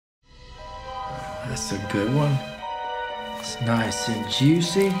That's a good one. It's nice and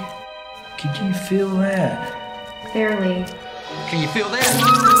juicy. Can you feel that? Barely. Can you feel that?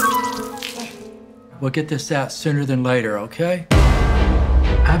 We'll get this out sooner than later, okay?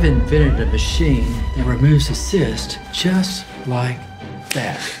 I've invented a machine that removes a cyst just like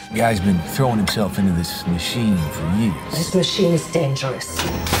that. The guy's been throwing himself into this machine for years. This machine is dangerous.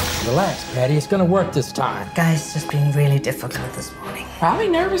 Relax, Patty. It's gonna work this time. Guy's just being really difficult this morning. Probably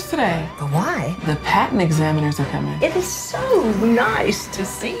nervous today. But why? The patent examiners are coming. It is so nice to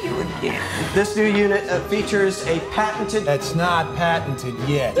see you again. This new unit features a patented... That's not patented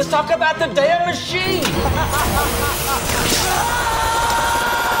yet. Let's talk about the damn machine! Oh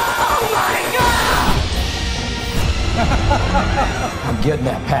my God! I'm getting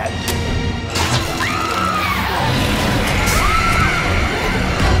that patent.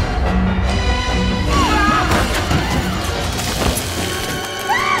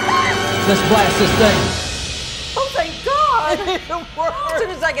 Let's blast this thing. Oh, thank God! It worked. As soon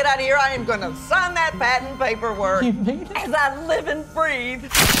as I get out of here, I am going to sign that patent paperwork. You mean it? As I live and breathe.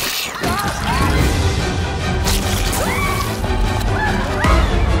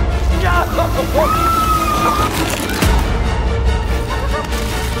 No!